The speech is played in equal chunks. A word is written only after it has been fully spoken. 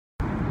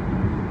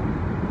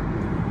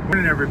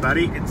Morning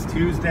everybody, it's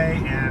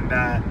Tuesday and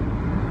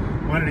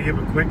wanted to give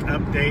a quick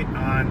update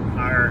on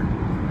our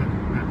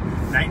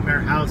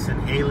nightmare house in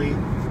Hailey.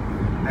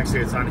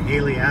 Actually, it's on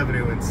Hailey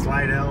Avenue in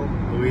Slidell,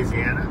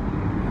 Louisiana.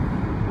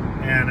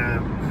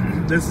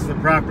 And this is a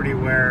property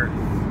where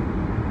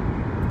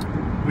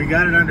we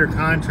got it under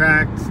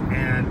contract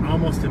and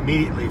almost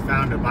immediately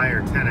found a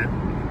buyer tenant.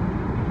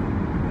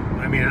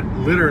 I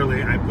mean,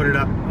 literally, I put it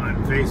up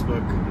on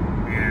Facebook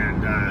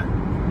and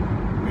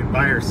in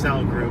buyer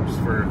sell groups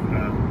for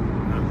a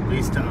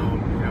lease to own,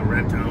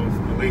 rent to own,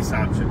 a lease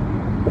option.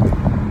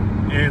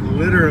 And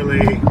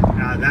literally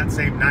that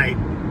same night,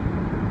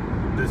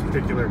 this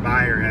particular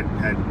buyer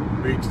had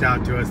reached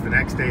out to us the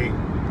next day,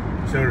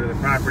 showed her the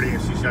property,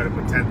 and she showed up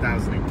with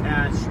 $10,000 in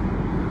cash,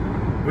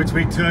 which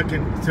we took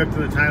to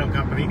the title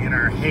company in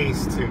our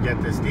haste to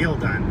get this deal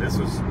done. This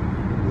was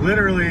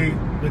literally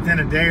within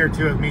a day or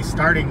two of me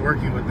starting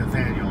working with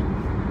Nathaniel.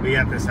 We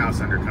had this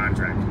house under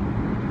contract.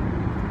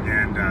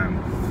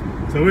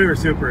 And so we were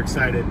super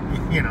excited.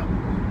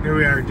 Here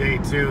we are, day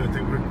two. I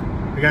think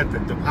we got the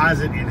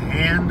deposit in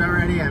hand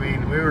already. I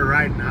mean, we were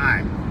riding high.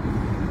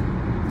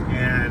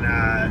 And,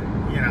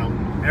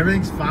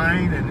 everything's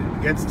fine, and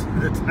it gets to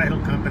the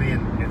title company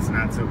and it's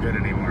not so good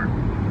anymore.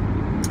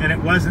 And it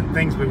wasn't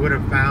things we would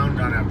have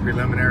found on a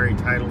preliminary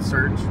title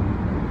search.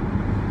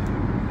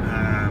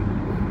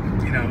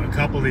 A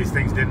couple of these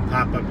things didn't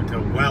pop up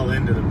until well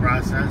into the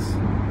process.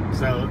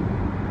 So,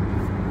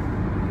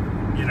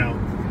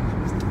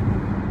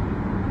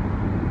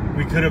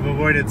 we could have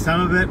avoided some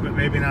of it, but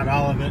maybe not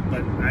all of it.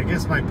 But I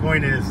guess my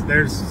point is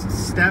there's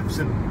steps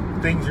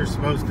and things you're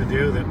supposed to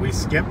do that we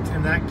skipped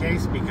in that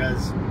case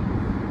because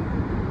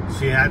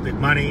she had the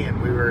money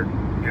and we were,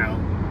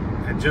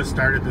 had just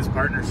started this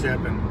partnership,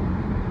 and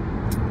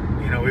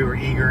we were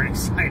eager and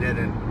excited,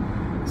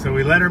 and so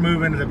we let her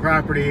move into the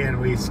property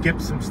and we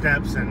skipped some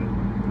steps,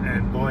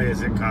 and boy,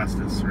 has it cost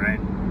us, right?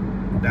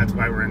 That's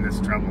why we're in this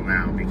trouble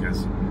now,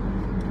 because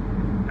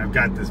I've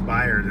got this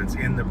buyer that's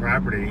in the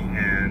property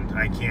and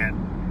I can't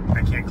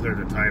clear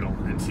the title,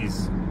 and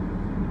she's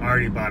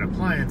already bought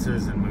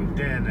appliances and moved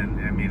in, and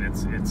I mean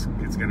it's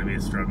going to be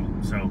a struggle.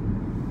 So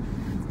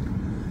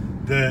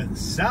the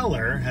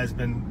seller has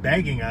been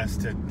begging us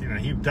to,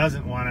 he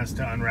doesn't want us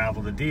to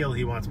unravel the deal.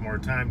 He wants more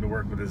time to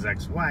work with his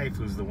ex-wife,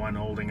 who's the one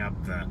holding up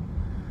the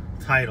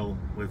title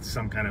with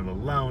some kind of a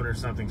loan or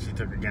something she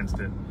took against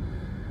it.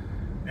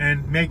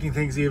 And making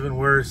things even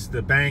worse,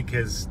 the bank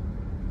has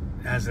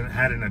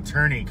had an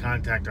attorney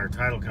contact our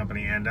title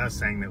company and us,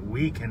 saying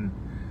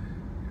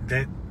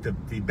that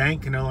the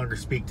bank can no longer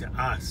speak to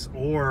us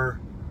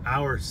or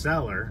our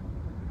seller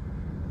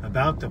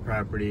about the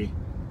property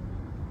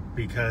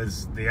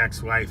because the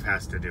ex-wife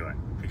has to do it,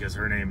 because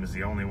her name is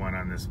the only one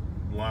on this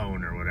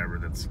loan or whatever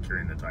that's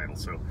securing the title.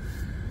 So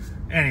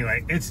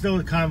anyway, it's still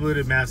a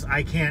convoluted mess.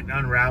 I can't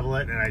unravel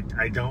it, and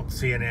I don't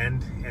see an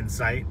end in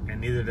sight, and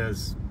neither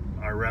does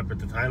our rep at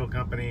the title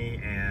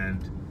company.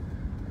 And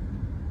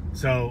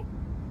so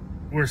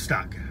we're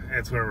stuck.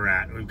 That's where we're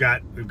at. We've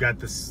got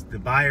this, the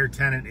buyer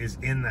tenant is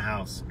in the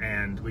house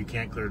and we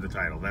can't clear the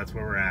title. That's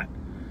where we're at.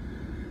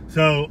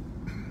 So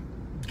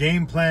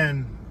game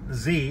plan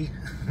Z,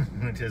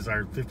 which is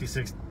our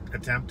 56th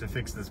attempt to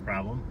fix this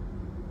problem,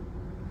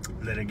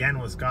 that again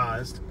was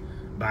caused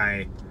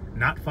by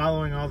not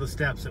following all the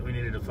steps that we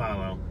needed to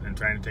follow and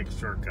trying to take a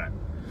shortcut.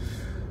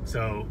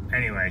 So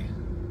anyway,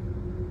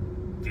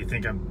 do you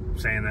think I'm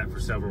saying that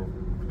for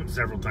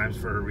several times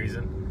for a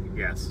reason?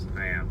 Yes,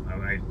 I am.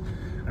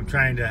 I'm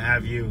trying to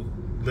have you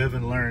live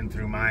and learn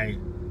through my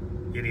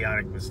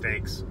idiotic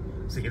mistakes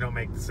so you don't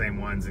make the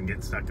same ones and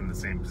get stuck in the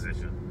same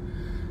position.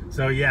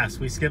 So yes,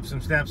 we skipped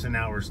some steps and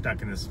now we're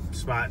stuck in this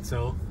spot.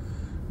 So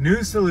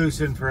new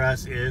solution for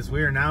us is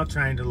we are now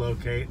trying to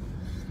locate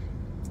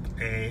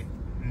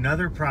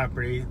another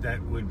property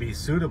that would be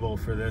suitable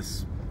for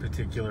this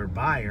particular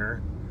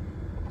buyer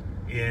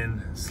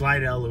in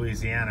Slidell,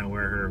 Louisiana,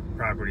 where her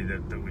property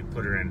that we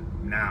put her in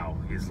now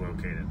is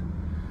located.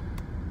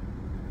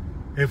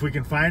 If we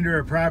can find her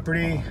a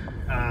property,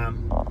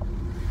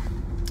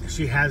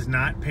 she has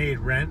not paid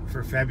rent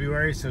for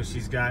February, so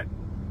she's got,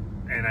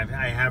 and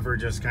I have her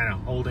just kind of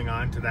holding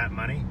on to that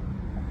money.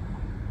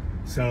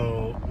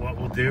 So what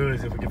we'll do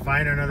is, if we can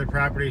find her another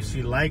property,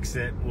 she likes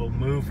it, we'll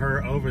move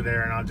her over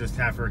there, and I'll just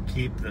have her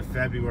keep the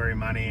February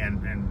money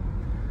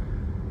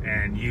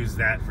and use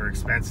that for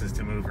expenses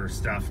to move her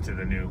stuff to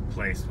the new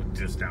place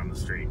just down the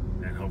street,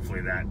 and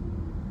hopefully that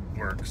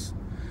works.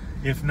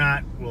 If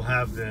not, we'll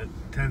have the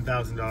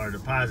 $10,000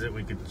 deposit.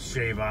 We could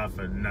shave off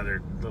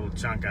another little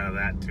chunk out of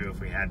that too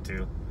if we had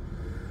to.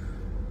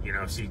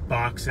 If she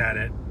balks at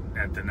it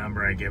at the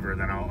number I give her,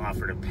 then I'll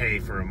offer to pay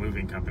for a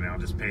moving company. I'll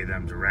just pay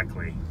them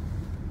directly.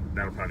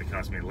 That'll probably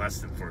cost me less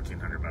than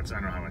 $1,400. I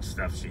don't know how much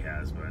stuff she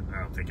has, but I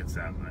don't think it's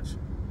that much.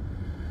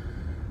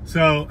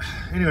 So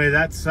anyway,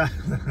 that's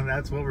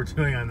what we're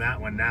doing on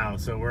that one now.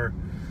 So we're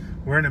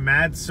in a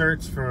mad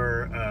search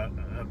for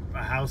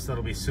a house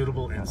that'll be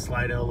suitable in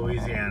Slidell,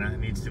 Louisiana. It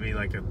needs to be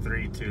like a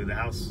 3-2. The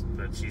house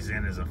that she's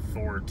in is a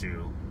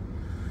 4-2.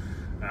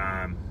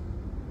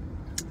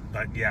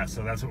 But yeah,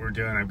 so that's what we're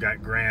doing. I've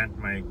got Grant,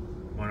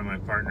 one of my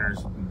partners,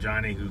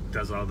 Johnny, who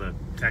does all the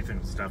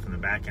technical stuff and the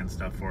back end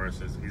stuff for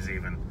us, is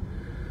even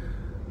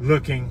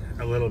looking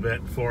a little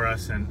bit for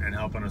us and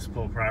helping us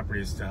pull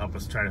properties to help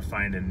us try to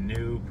find a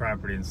new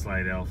property in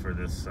Slidell for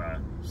this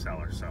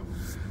seller. So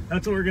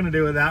that's what we're gonna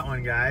do with that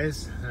one,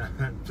 guys.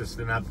 Just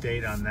an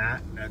update on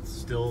that. That's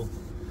still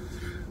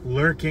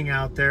lurking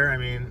out there. I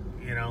mean,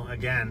 you know,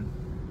 again,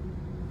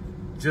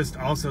 just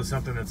also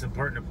something that's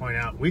important to point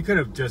out. We could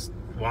have just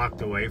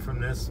walked away from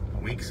this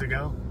weeks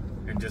ago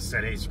and just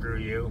said, hey, screw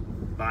you,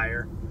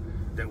 buyer,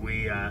 that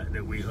we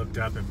hooked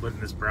up and put in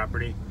this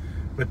property.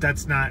 But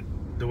that's not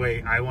the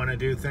way I want to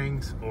do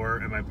things,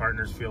 and my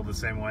partners feel the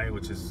same way,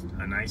 which is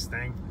a nice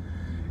thing.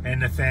 And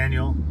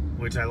Nathaniel,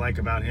 which I like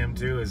about him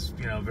too, is,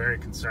 you know, very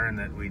concerned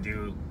that we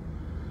do,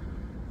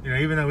 you know,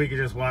 even though we could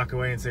just walk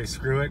away and say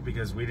screw it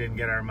because we didn't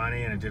get our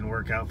money and it didn't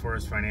work out for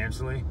us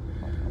financially,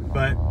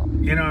 but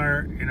in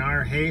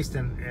our haste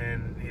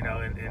and you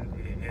know,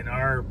 in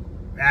our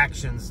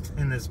actions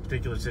in this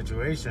particular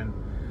situation,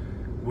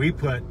 we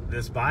put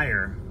this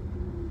buyer,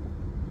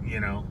 you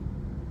know,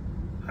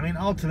 I mean,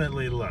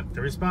 ultimately, look,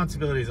 the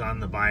responsibility is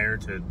on the buyer.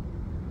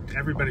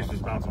 Everybody's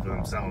responsible for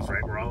themselves,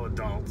 right? We're all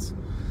adults.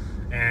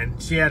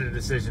 And she had a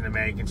decision to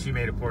make, and she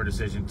made a poor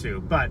decision too.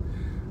 But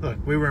look,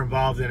 we were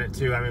involved in it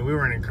too. I mean, we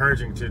weren't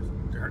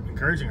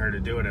encouraging her to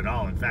do it at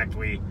all. In fact,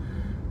 we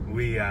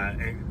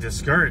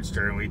discouraged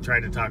her, and we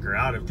tried to talk her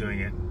out of doing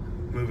it,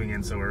 moving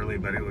in so early.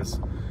 But it was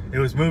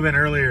move in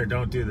earlier,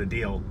 don't do the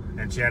deal.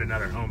 And she had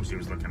another home she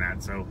was looking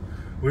at. So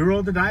we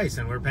rolled the dice,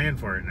 and we're paying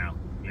for it now.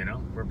 You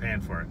know, we're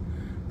paying for it.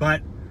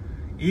 But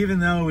even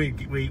though we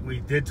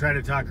did try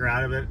to talk her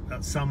out of it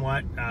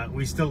somewhat,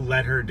 we still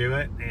let her do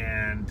it.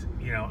 And,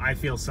 you know, I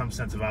feel some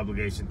sense of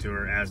obligation to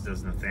her, as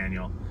does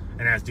Nathaniel,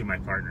 and as do my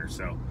partner.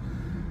 So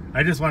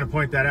I just want to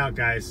point that out,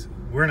 guys.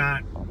 We're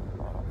not,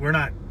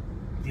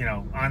 you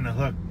know, on the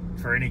hook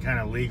for any kind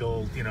of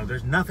legal, you know,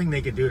 there's nothing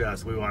they could do to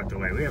us. We walked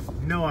away. We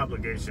have no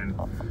obligation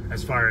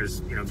as far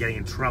as, you know, getting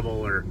in trouble,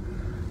 or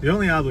the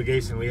only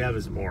obligation we have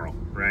is moral,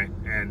 right?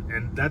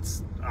 And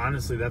that's,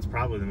 honestly, that's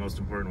probably the most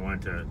important one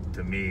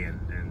to me and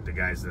the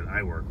guys that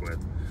I work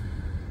with.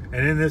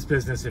 And in this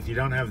business, if you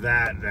don't have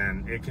that,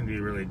 then it can be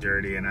really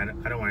dirty, and I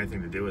don't want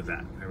anything to do with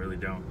that. I really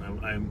don't.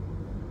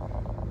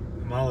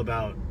 I'm all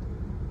about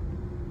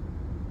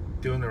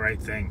doing the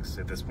right things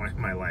at this point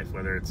in my life,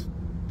 whether it's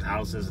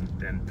houses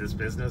and this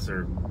business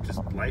or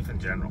just life in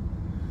general.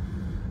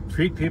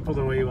 Treat people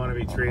the way you want to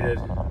be treated.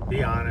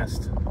 Be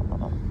honest.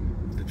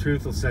 The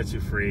truth will set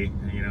you free.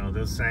 You know,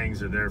 those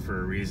sayings are there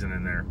for a reason,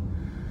 and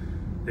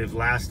they've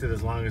lasted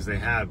as long as they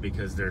have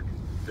because they're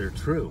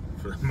true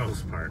for the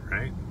most part,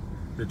 right?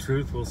 The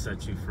truth will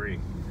set you free.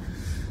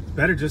 It's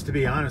better just to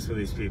be honest with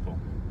these people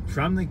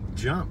from the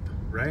jump,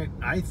 right?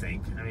 I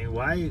think. I mean,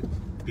 why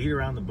beat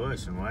around the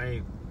bush, and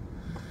why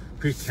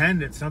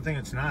pretend it's something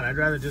it's not? I'd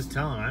rather just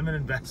tell them, I'm an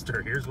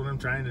investor. Here's what I'm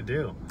trying to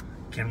do.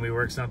 Can we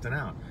work something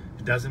out?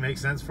 If it doesn't make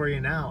sense for you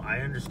now, I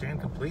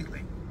understand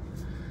completely.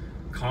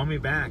 Call me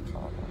back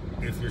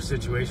if your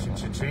situation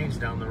should change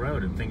down the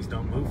road and things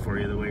don't move for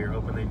you the way you're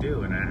hoping they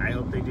do, and I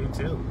hope they do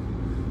too.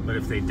 But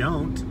if they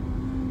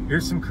don't,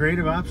 here's some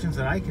creative options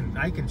that I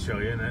can show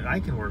you and that I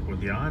can work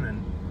with you on,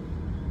 and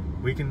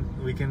we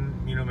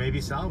can you know, maybe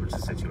salvage the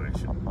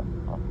situation.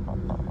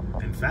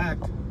 In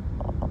fact,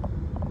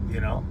 you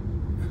know,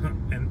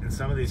 in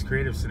some of these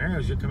creative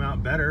scenarios, you'll come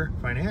out better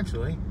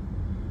financially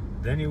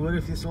than you would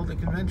if you sold it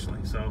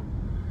conventionally. So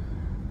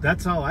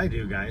that's all I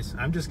do, guys.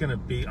 I'm just gonna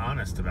be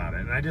honest about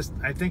it, and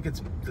I think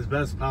it's the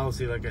best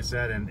policy, like I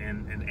said,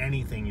 in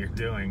anything you're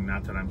doing.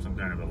 Not that I'm some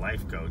kind of a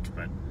life coach,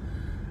 but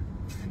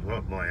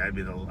oh boy, I'd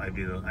be the.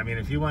 I mean,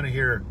 if you want to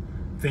hear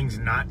things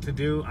not to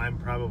do, I'm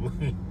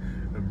probably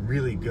a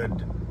really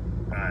good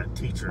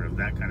teacher of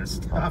that kind of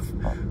stuff.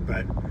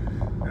 But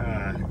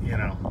you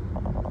know,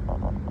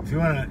 if you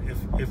want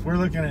to, if we're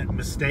looking at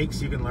mistakes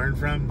you can learn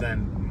from,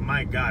 then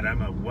my God,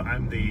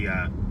 I'm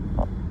the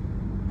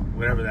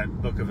whatever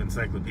that book of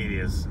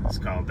encyclopedias is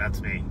called. That's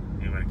me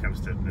when it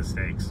comes to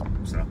mistakes.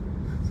 So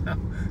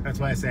that's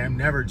why I say I'm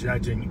never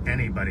judging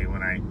anybody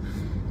when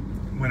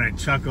I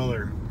chuckle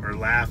or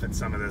laugh at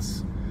some of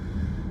this,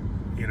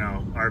 you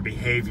know, our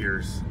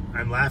behaviors.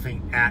 I'm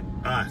laughing at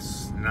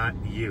us, not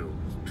you.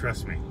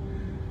 Trust me.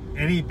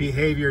 Any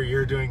behavior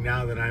you're doing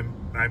now that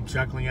I'm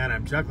chuckling at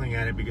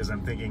it because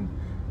I'm thinking,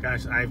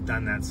 gosh, I've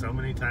done that so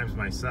many times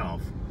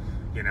myself.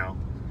 You know,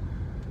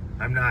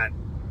 I'm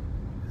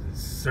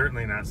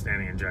certainly not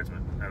standing in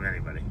judgment of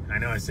anybody. I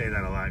know I say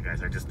that a lot,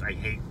 guys. I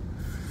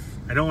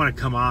don't want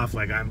to come off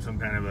like I'm some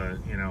kind of a,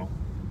 you know,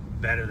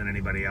 better than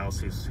anybody else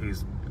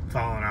who's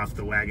fallen off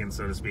the wagon,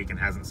 so to speak, and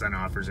hasn't sent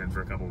offers in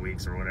for a couple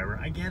weeks or whatever.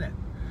 I get it.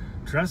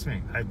 Trust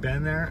me, I've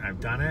been there, I've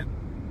done it.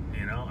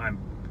 You know, I'm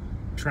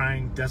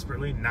trying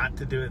desperately not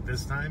to do it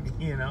this time.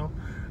 You know,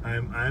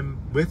 I'm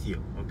with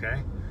you,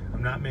 okay?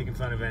 I'm not making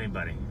fun of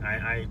anybody.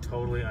 I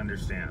totally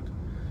understand,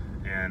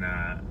 and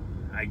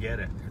I get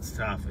it. It's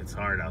tough. It's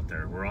hard out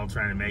there. We're all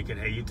trying to make it.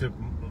 Hey, you took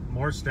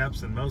more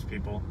steps than most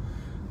people.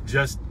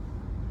 Just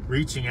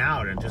reaching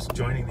out and just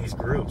joining these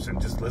groups and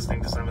just listening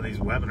to some of these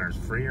webinars,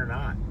 free or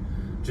not.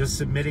 Just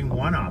submitting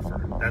one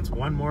offer. That's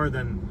one more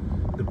than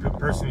the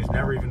person who's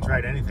never even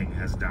tried anything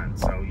has done.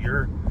 So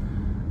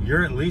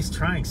you're at least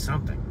trying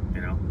something,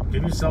 you know.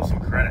 Give yourself some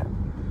credit.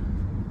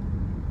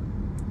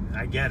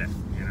 I get it,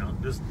 you know.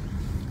 Just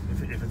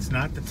if it's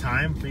not the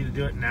time for you to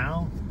do it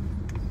now,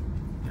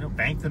 you know,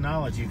 bank the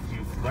knowledge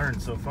you've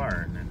learned so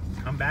far and then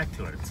come back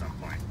to it at some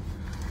point.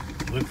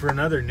 Look for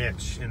another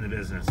niche in the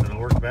business that'll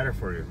work better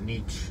for you.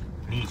 Niche.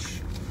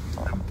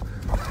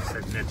 I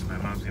said niche, my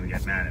mom's gonna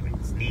get mad at me.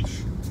 It's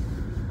niche.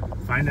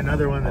 Find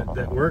another one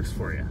that works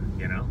for you,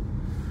 you know.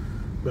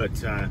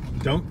 But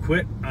don't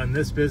quit on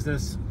this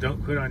business.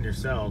 Don't quit on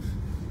yourself.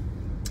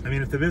 I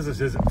mean, if the business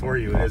isn't for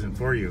you, it isn't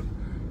for you.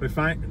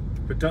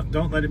 But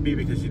don't let it be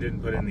because you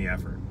didn't put in the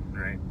effort,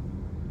 right?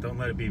 Don't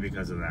let it be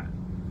because of that.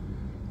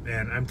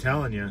 And I'm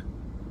telling you,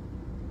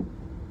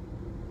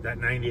 that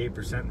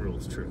 98% rule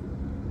is true,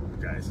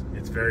 guys.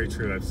 It's very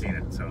true. I've seen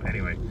it. So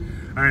anyway,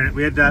 all right,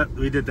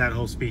 we did that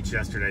whole speech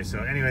yesterday. So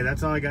anyway,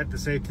 that's all I got to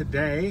say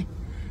today.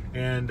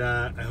 And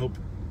I hope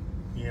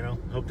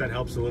that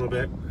helps a little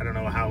bit. I don't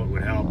know how it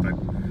would help, but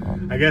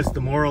I guess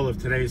the moral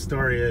of today's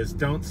story is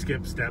don't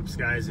skip steps,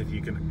 guys, if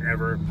you can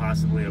ever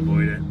possibly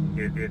avoid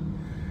it.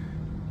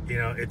 You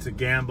know, it's a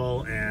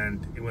gamble,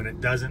 and when it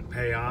doesn't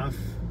pay off,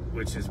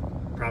 which is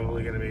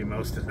probably going to be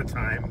most of the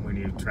time when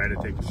you try to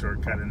take a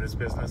shortcut in this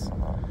business,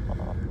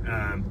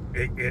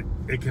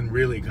 it can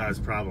really cause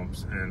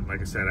problems. And like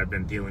I said, I've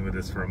been dealing with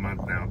this for a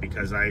month now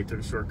because I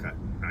took a shortcut.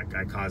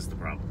 I caused the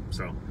problem.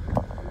 So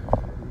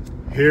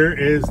here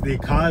is the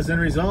cause and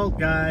result,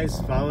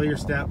 guys. Follow your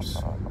steps.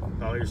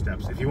 Follow your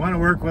steps. If you want to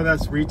work with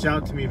us, reach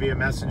out to me via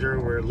Messenger.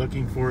 We're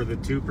looking for the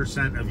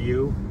 2% of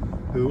you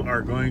who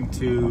are going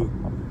to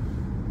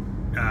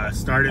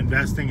start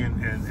investing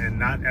and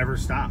not ever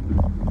stop.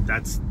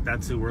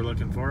 That's who we're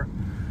looking for.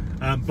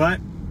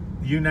 But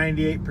you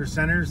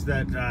 98%ers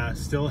that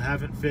still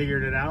haven't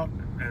figured it out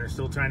and are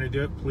still trying to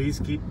do it, please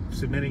keep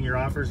submitting your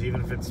offers, even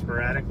if it's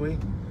sporadically.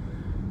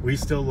 We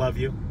still love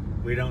you.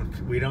 We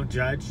don't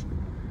judge.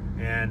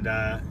 And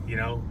you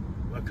know,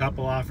 a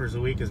couple offers a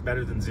week is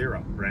better than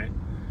zero, right?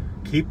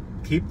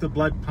 Keep the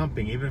blood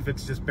pumping, even if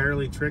it's just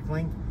barely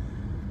trickling.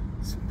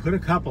 Put a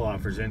couple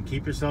offers in,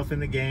 keep yourself in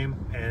the game,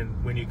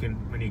 and when you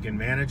can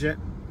manage it,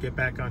 get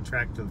back on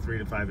track to the 3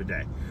 to 5 a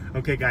day.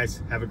 Okay,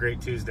 guys, have a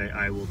great Tuesday.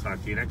 I will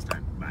talk to you next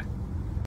time. Bye.